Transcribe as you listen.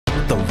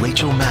The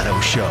Rachel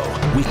Maddow Show,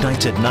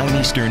 weeknights at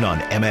 9 Eastern on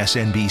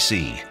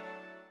MSNBC.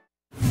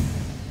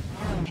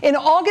 In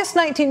August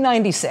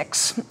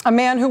 1996, a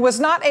man who was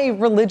not a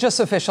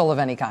religious official of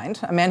any kind,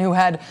 a man who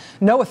had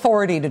no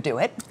authority to do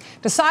it,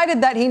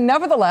 decided that he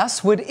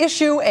nevertheless would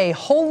issue a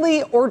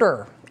holy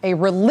order, a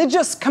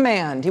religious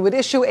command. He would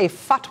issue a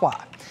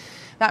fatwa.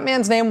 That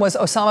man's name was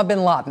Osama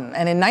bin Laden,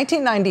 and in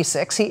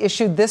 1996, he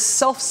issued this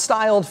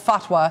self-styled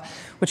fatwa,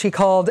 which he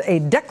called a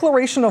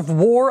declaration of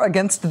war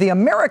against the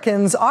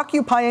Americans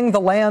occupying the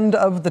land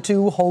of the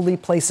two holy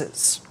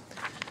places.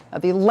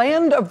 The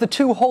land of the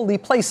two holy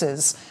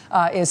places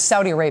is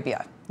Saudi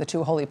Arabia, the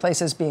two holy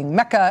places being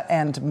Mecca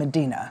and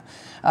Medina.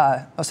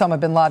 Osama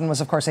bin Laden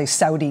was, of course, a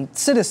Saudi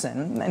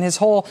citizen, and his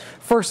whole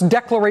first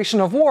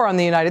declaration of war on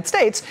the United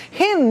States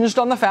hinged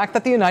on the fact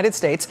that the United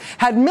States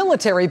had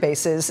military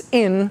bases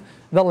in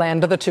the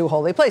land of the two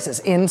holy places,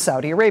 in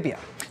Saudi Arabia.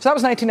 So that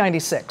was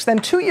 1996. Then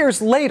 2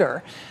 years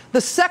later,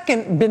 the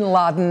second bin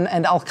Laden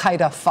and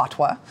al-Qaeda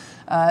fatwa.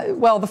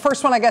 Well, the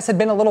first one, I guess, had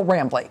been a little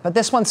rambly, but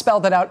this one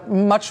spelled it out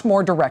much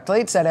more directly.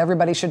 It said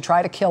everybody should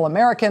try to kill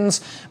Americans,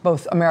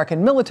 both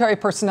American military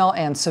personnel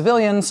and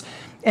civilians.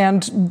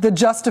 And the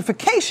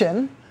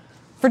justification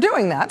for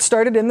doing that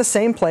started in the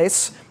same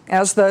place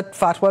as the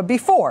fatwa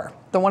before.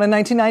 The one in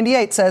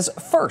 1998 says,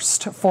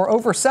 first, for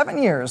over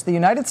 7 years, the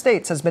United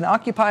States has been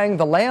occupying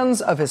the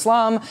lands of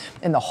Islam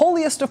in the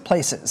holiest of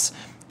places,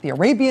 the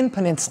Arabian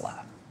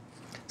Peninsula.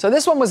 So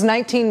this one was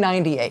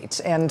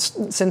 1998, and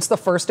since the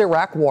first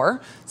Iraq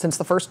War, since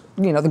the first,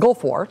 the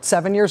Gulf War,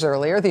 7 years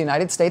earlier, the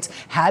United States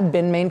had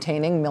been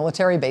maintaining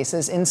military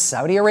bases in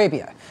Saudi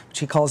Arabia, which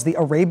he calls the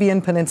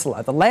Arabian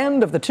Peninsula, the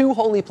land of the two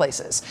holy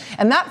places.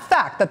 And that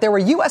fact that there were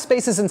U.S.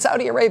 bases in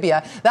Saudi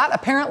Arabia, that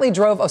apparently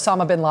drove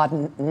Osama bin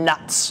Laden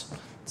nuts.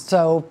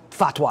 So,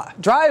 fatwa.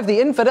 Drive the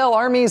infidel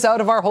armies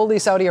out of our holy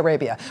Saudi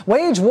Arabia.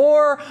 Wage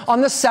war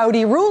on the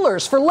Saudi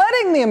rulers for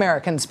letting the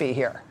Americans be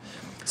here.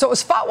 So it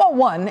was Fatwa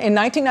 1 in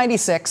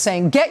 1996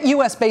 saying, get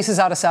U.S. bases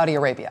out of Saudi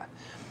Arabia.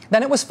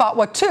 Then it was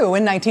Fatwa 2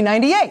 in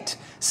 1998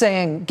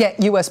 saying, get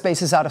U.S.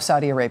 bases out of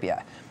Saudi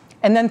Arabia.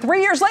 And then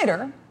 3 years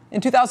later, in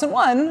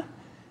 2001,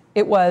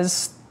 it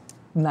was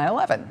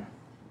 9/11.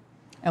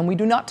 And we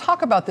do not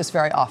talk about this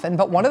very often,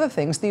 but one of the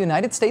things the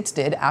United States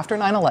did after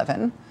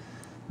 9/11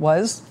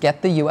 was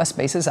get the U.S.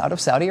 bases out of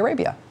Saudi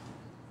Arabia.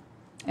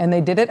 And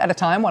they did it at a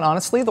time when,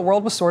 honestly, the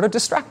world was sort of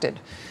distracted.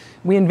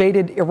 We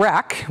invaded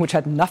Iraq, which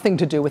had nothing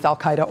to do with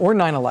al-Qaeda or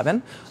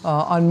 9/11,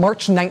 on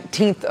March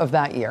 19th of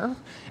that year.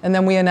 And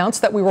then we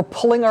announced that we were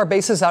pulling our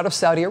bases out of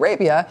Saudi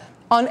Arabia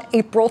on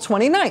April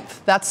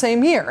 29th, that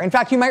same year. In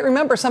fact, you might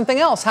remember something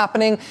else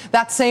happening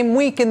that same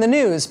week in the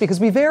news,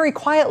 because we very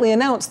quietly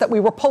announced that we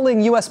were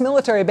pulling U.S.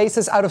 military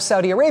bases out of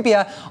Saudi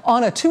Arabia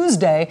on a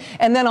Tuesday.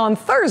 And then on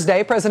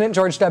Thursday, President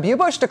George W.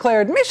 Bush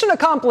declared mission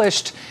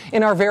accomplished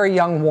in our very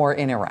young war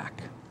in Iraq.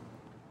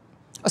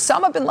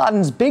 Osama bin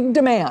Laden's big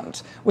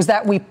demand was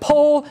that we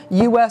pull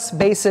U.S.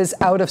 bases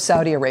out of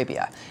Saudi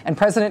Arabia. And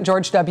President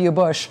George W.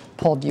 Bush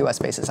pulled U.S.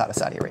 bases out of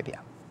Saudi Arabia.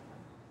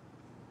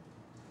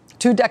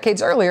 2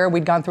 decades earlier,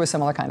 we'd gone through a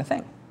similar kind of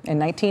thing. In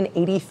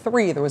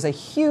 1983, there was a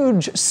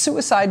huge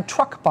suicide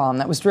truck bomb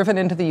that was driven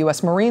into the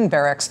U.S. Marine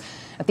barracks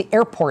at the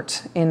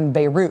airport in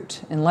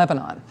Beirut, in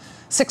Lebanon.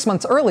 6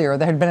 months earlier,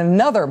 there had been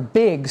another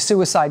big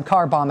suicide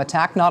car bomb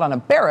attack, not on a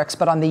barracks,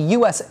 but on the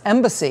U.S.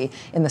 embassy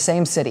in the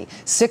same city.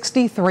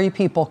 63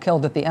 people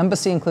killed at the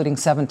embassy, including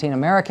 17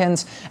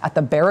 Americans. At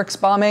the barracks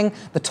bombing,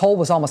 the toll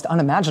was almost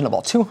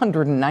unimaginable.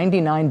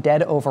 299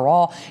 dead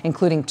overall,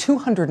 including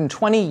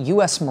 220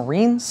 U.S.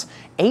 Marines,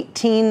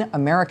 18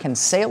 American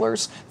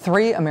sailors,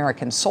 3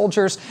 American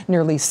soldiers,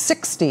 nearly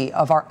 60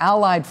 of our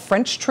allied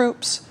French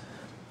troops.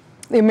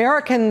 The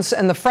Americans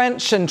and the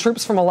French and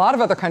troops from a lot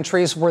of other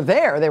countries were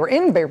there. They were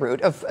in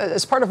Beirut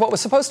as part of what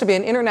was supposed to be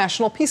an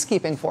international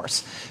peacekeeping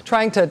force,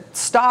 trying to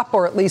stop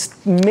or at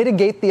least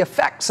mitigate the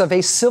effects of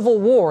a civil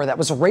war that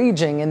was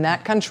raging in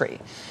that country.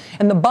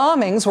 And the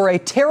bombings were a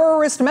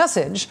terrorist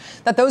message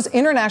that those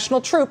international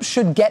troops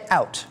should get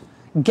out.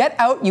 Get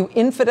out, you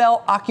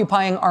infidel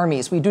occupying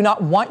armies. We do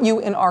not want you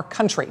in our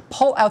country.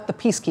 Pull out the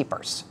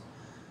peacekeepers.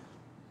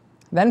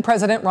 Then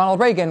President Ronald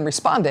Reagan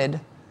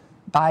responded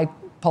by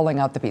pulling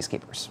out the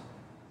peacekeepers.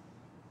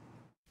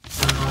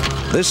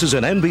 This is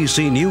an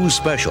NBC News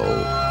special.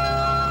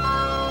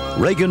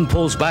 Reagan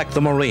pulls back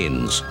the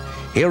Marines.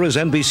 Here is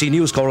NBC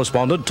News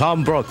correspondent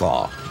Tom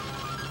Brokaw.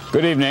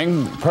 Good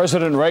evening.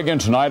 President Reagan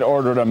tonight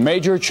ordered a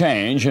major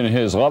change in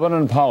his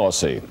Lebanon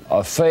policy,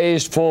 a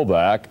phased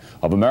pullback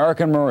of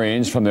American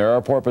Marines from their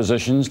airport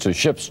positions to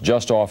ships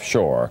just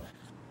offshore.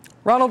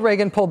 Ronald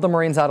Reagan pulled the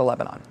Marines out of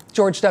Lebanon.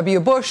 George W.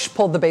 Bush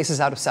pulled the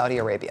bases out of Saudi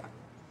Arabia.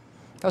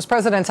 Those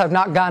presidents have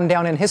not gone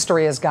down in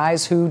history as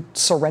guys who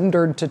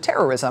surrendered to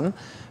terrorism,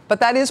 but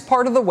that is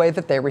part of the way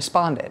that they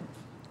responded.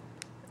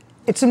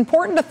 It's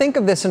important to think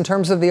of this in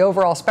terms of the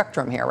overall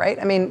spectrum here, right?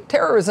 I mean,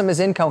 terrorism is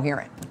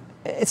incoherent.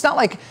 It's not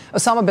like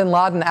Osama bin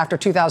Laden after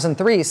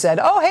 2003 said,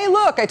 oh, hey,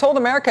 look, I told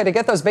America to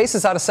get those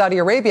bases out of Saudi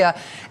Arabia,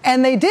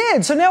 and they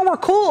did. So now we're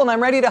cool and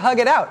I'm ready to hug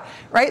it out,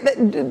 right?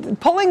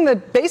 Pulling the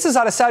bases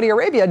out of Saudi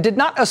Arabia did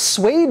not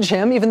assuage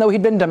him, even though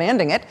he'd been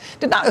demanding it,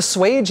 did not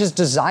assuage his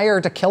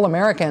desire to kill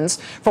Americans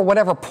for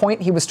whatever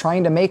point he was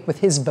trying to make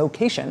with his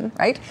vocation,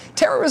 right?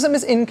 Terrorism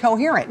is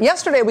incoherent.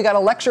 Yesterday, we got a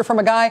lecture from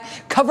a guy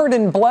covered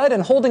in blood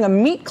and holding a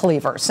meat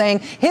cleaver, saying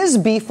his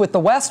beef with the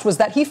West was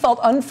that he felt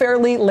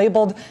unfairly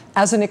labeled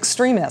as an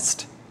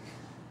extremist.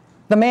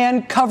 The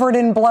man covered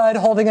in blood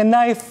holding a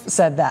knife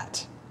said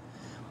that.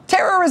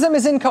 Terrorism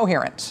is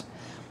incoherent.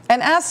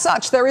 And as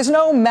such, there is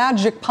no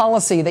magic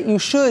policy that you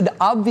should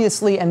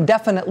obviously and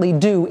definitely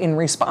do in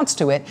response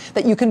to it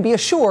that you can be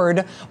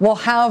assured will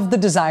have the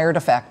desired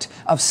effect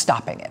of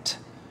stopping it.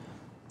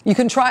 You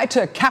can try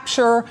to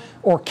capture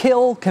or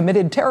kill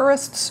committed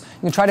terrorists. You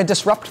can try to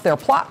disrupt their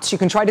plots. You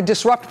can try to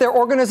disrupt their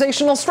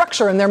organizational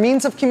structure and their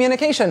means of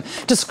communication,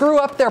 to screw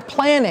up their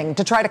planning,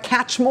 to try to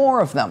catch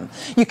more of them.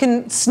 You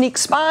can sneak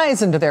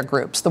spies into their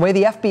groups, the way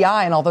the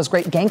FBI in all those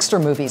great gangster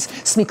movies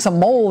sneaks a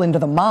mole into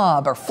the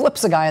mob or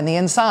flips a guy on the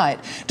inside,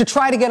 to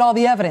try to get all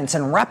the evidence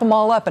and wrap them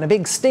all up in a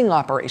big sting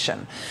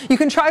operation. You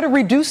can try to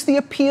reduce the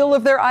appeal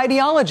of their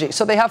ideology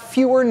so they have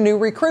fewer new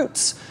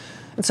recruits.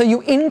 And so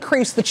you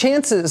increase the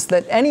chances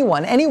that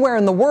anyone, anywhere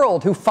in the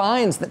world who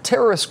finds that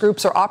terrorist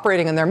groups are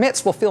operating in their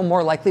midst will feel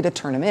more likely to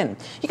turn them in.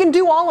 You can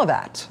do all of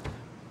that.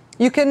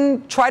 You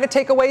can try to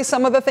take away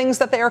some of the things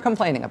that they are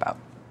complaining about.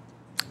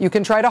 You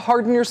can try to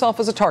harden yourself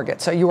as a target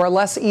so you are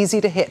less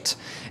easy to hit.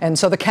 And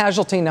so the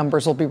casualty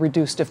numbers will be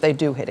reduced if they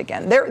do hit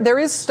again. There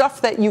is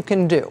stuff that you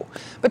can do,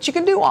 but you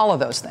can do all of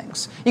those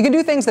things. You can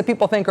do things that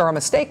people think are a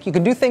mistake. You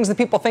can do things that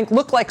people think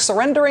look like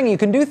surrendering. You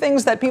can do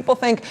things that people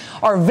think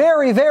are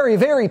very, very,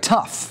 very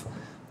tough.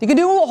 You can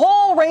do a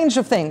whole range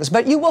of things,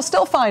 but you will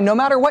still find, no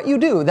matter what you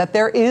do, that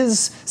there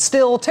is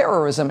still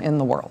terrorism in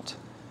the world.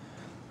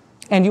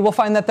 And you will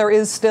find that there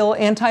is still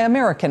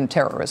anti-American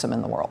terrorism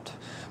in the world,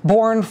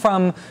 born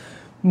from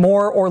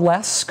more or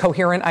less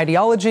coherent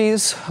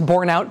ideologies,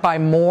 borne out by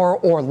more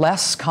or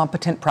less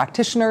competent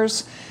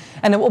practitioners.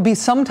 And it will be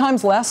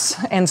sometimes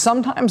less and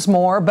sometimes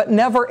more, but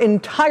never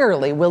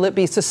entirely will it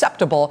be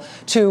susceptible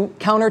to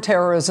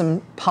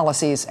counterterrorism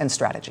policies and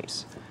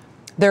strategies.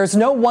 There's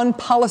no one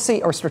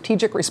policy or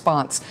strategic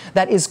response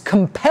that is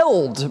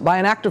compelled by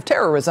an act of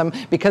terrorism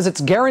because it's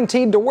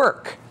guaranteed to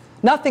work.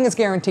 Nothing is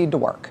guaranteed to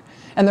work.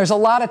 And there's a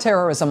lot of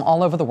terrorism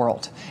all over the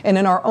world. And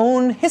in our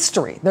own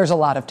history, there's a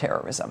lot of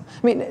terrorism.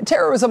 I mean,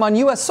 terrorism on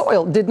U.S.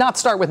 soil did not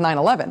start with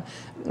 9/11.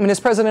 I mean, as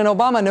President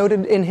Obama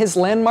noted in his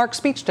landmark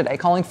speech today,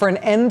 calling for an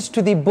end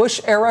to the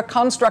Bush-era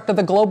construct of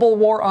the global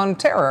war on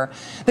terror,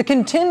 the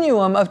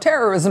continuum of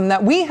terrorism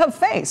that we have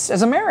faced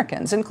as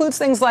Americans includes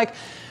things like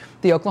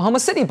the Oklahoma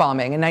City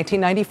bombing in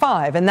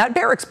 1995, and that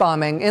barracks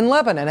bombing in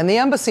Lebanon, and the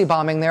embassy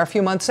bombing there a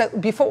few months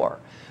before.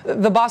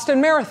 The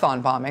Boston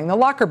Marathon bombing, the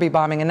Lockerbie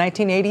bombing in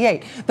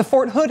 1988, the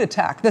Fort Hood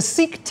attack, the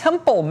Sikh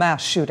temple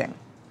mass shooting,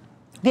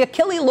 the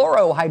Achille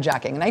Lauro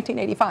hijacking in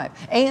 1985,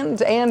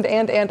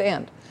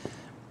 and.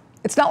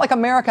 It's not like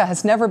America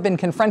has never been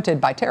confronted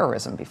by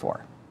terrorism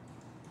before.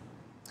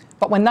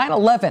 But when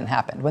 9/11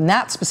 happened, when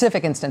that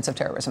specific instance of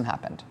terrorism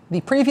happened, the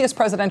previous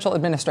presidential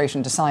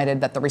administration decided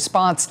that the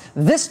response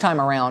this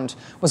time around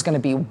was going to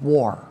be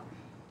war.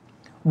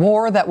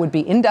 War that would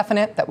be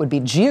indefinite, that would be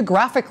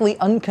geographically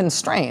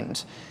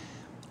unconstrained,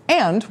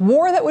 and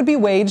war that would be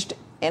waged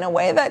in a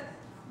way that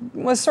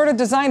was sort of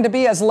designed to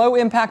be as low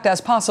impact as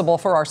possible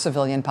for our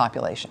civilian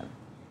population.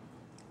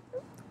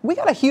 We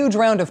got a huge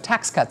round of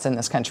tax cuts in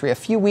this country a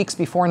few weeks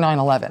before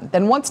 9/11.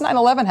 Then once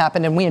 9/11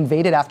 happened and we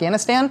invaded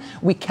Afghanistan,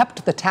 we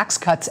kept the tax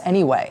cuts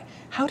anyway.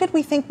 How did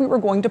we think we were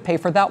going to pay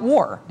for that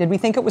war? Did we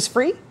think it was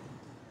free?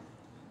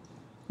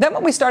 Then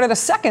when we started a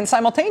second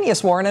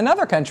simultaneous war in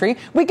another country,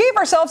 we gave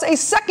ourselves a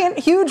second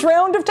huge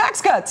round of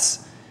tax cuts.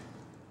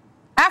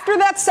 After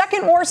that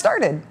second war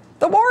started,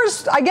 the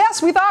wars, I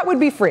guess, we thought would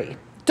be free.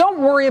 Don't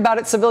worry about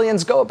it,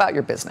 civilians, go about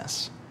your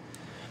business.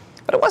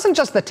 But it wasn't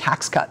just the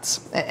tax cuts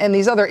and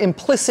these other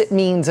implicit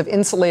means of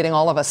insulating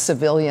all of us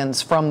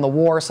civilians from the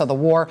war so the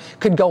war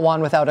could go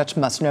on without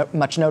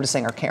much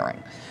noticing or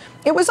caring.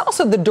 It was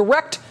also the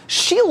direct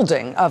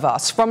shielding of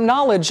us from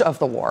knowledge of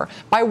the war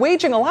by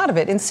waging a lot of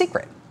it in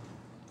secret.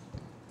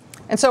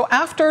 And so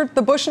after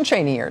the Bush and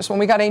Cheney years, when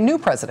we got a new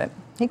president,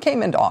 he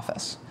came into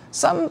office,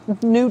 some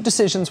new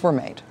decisions were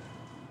made.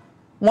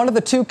 One of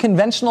the two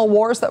conventional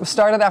wars that was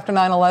started after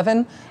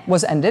 9/11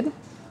 was ended.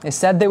 They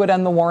said they would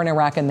end the war in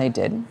Iraq, and they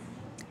did.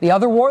 The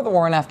other war, the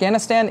war in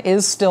Afghanistan,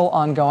 is still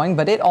ongoing,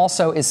 but it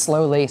also is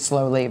slowly,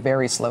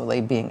 very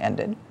slowly being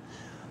ended.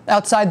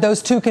 Outside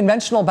those two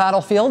conventional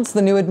battlefields,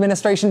 the new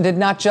administration did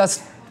not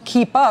just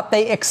keep up,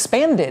 they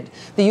expanded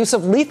the use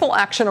of lethal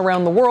action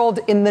around the world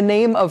in the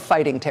name of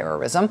fighting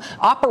terrorism.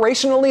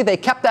 Operationally, they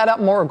kept that up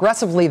more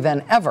aggressively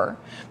than ever.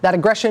 That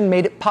aggression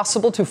made it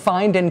possible to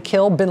find and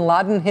kill bin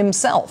Laden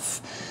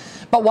himself.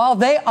 But while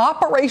they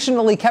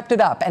operationally kept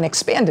it up and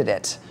expanded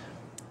it,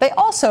 they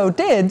also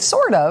did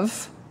sort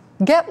of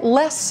get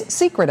less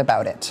secret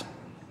about it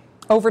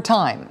over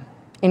time.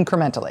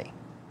 incrementally.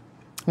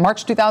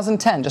 March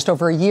 2010, just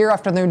over a year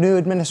after the new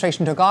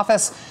administration took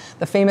office,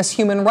 the famous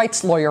human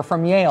rights lawyer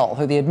from Yale,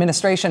 who the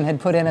administration had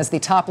put in as the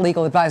top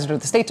legal advisor to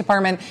the State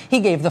Department, he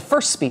gave the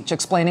first speech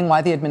explaining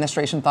why the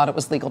administration thought it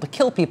was legal to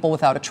kill people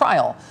without a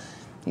trial.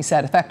 He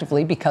said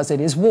effectively, because it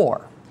is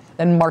war.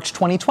 Then March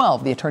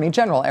 2012, the Attorney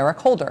General, Eric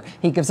Holder,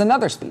 he gives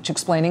another speech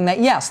explaining that,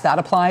 yes, that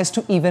applies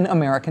to even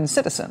American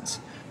citizens.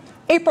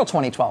 April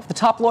 2012, the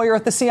top lawyer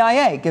at the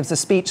CIA gives a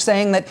speech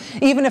saying that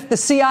even if the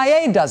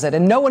CIA does it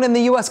and no one in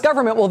the U.S.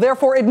 government will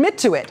therefore admit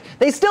to it,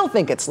 they still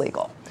think it's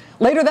legal.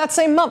 Later that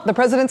same month, the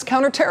president's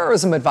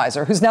counterterrorism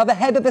advisor, who's now the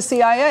head of the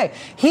CIA,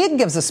 he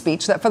gives a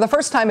speech that for the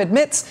first time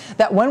admits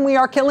that when we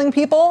are killing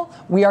people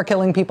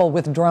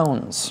with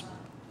drones.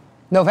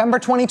 November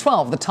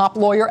 2012, the top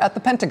lawyer at the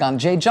Pentagon,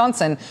 Jay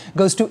Johnson,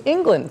 goes to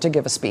England to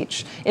give a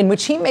speech in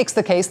which he makes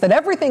the case that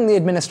everything the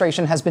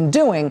administration has been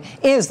doing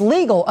is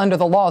legal under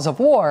the laws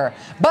of war.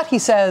 But he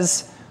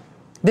says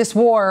this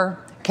war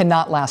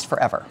cannot last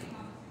forever.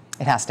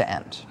 It has to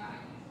end.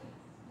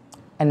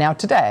 And now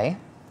today,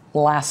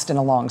 last in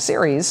a long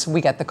series,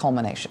 we get the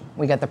culmination.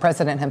 We get the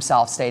president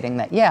himself stating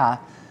that, yeah,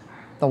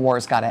 the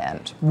war's got to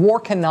end. War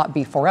cannot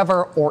be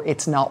forever, or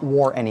it's not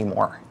war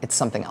anymore. It's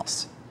something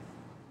else.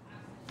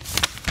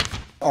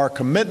 Our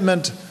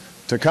commitment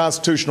to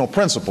constitutional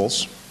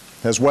principles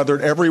has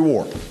weathered every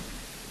war,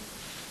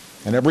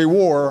 and every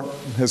war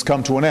has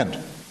come to an end.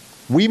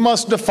 We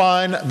must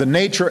define the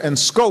nature and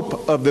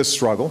scope of this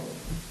struggle,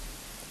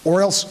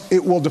 or else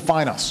it will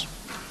define us.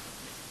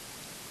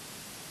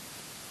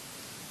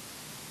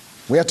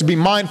 We have to be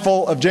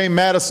mindful of James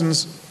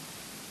Madison's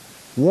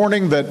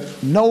warning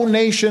that no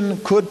nation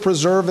could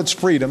preserve its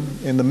freedom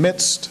in the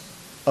midst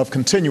of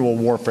continual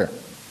warfare.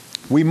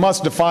 We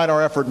must define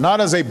our effort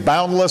not as a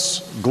boundless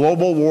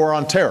global war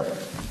on terror,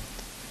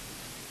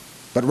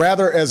 but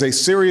rather as a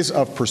series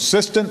of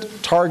persistent,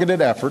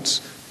 targeted efforts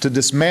to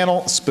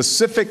dismantle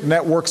specific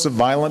networks of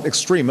violent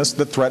extremists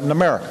that threaten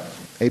America.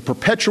 A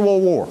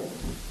perpetual war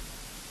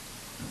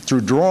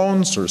through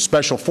drones or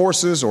special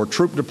forces or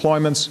troop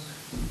deployments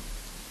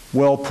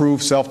will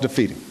prove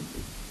self-defeating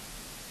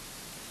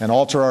and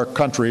alter our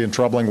country in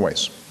troubling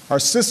ways. Our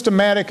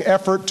systematic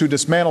effort to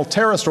dismantle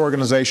terrorist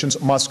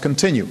organizations must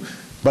continue.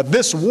 But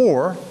this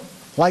war,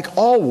 like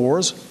all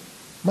wars,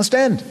 must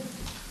end.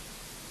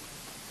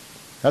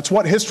 That's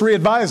what history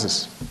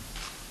advises.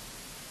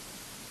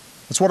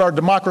 That's what our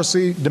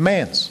democracy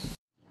demands.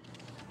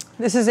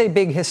 This is a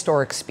big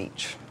historic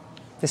speech.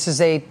 This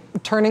is a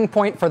turning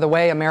point for the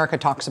way America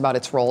talks about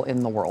its role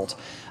in the world.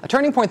 A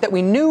turning point that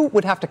we knew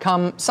would have to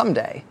come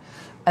someday,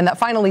 and that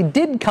finally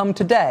did come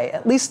today,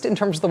 at least in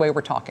terms of the way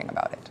we're talking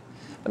about it.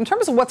 But in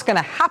terms of what's going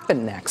to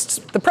happen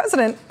next, the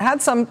president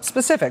had some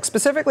specifics.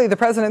 Specifically, the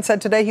president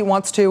said today he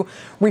wants to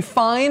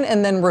refine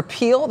and then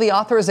repeal the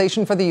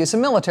authorization for the use of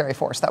military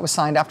force. That was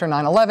signed after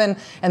 9/11,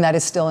 and that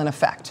is still in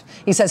effect.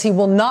 He says he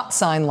will not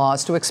sign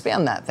laws to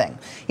expand that thing.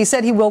 He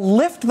said he will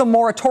lift the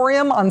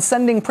moratorium on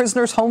sending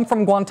prisoners home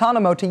from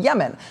Guantanamo to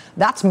Yemen.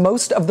 That's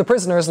most of the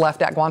prisoners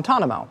left at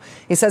Guantanamo.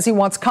 He says he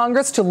wants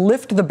Congress to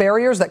lift the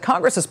barriers that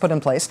Congress has put in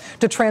place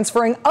to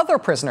transferring other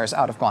prisoners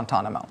out of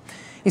Guantanamo.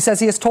 He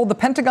says he has told the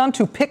Pentagon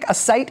to pick a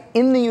site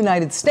in the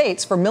United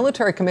States for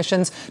military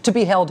commissions to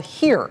be held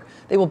here.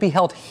 They will be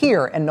held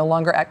here and no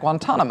longer at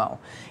Guantanamo.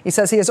 He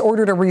says he has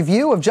ordered a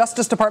review of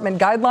Justice Department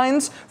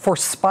guidelines for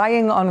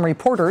spying on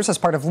reporters as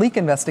part of leak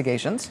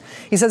investigations.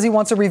 He says he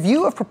wants a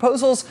review of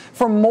proposals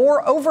for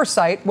more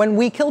oversight when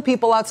we kill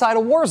people outside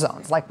of war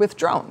zones, like with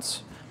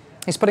drones.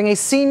 He's putting a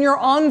senior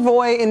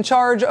envoy in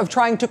charge of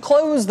trying to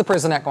close the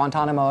prison at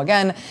Guantanamo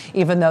again,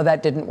 even though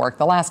that didn't work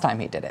the last time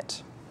he did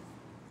it.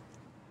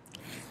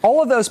 All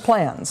of those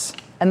plans,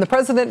 and the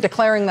president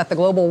declaring that the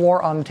global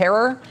war on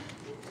terror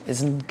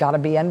is got to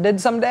be ended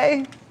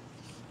someday,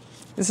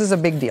 this is a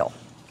big deal,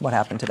 what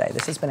happened today.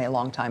 This has been a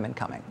long time in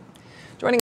coming. Joining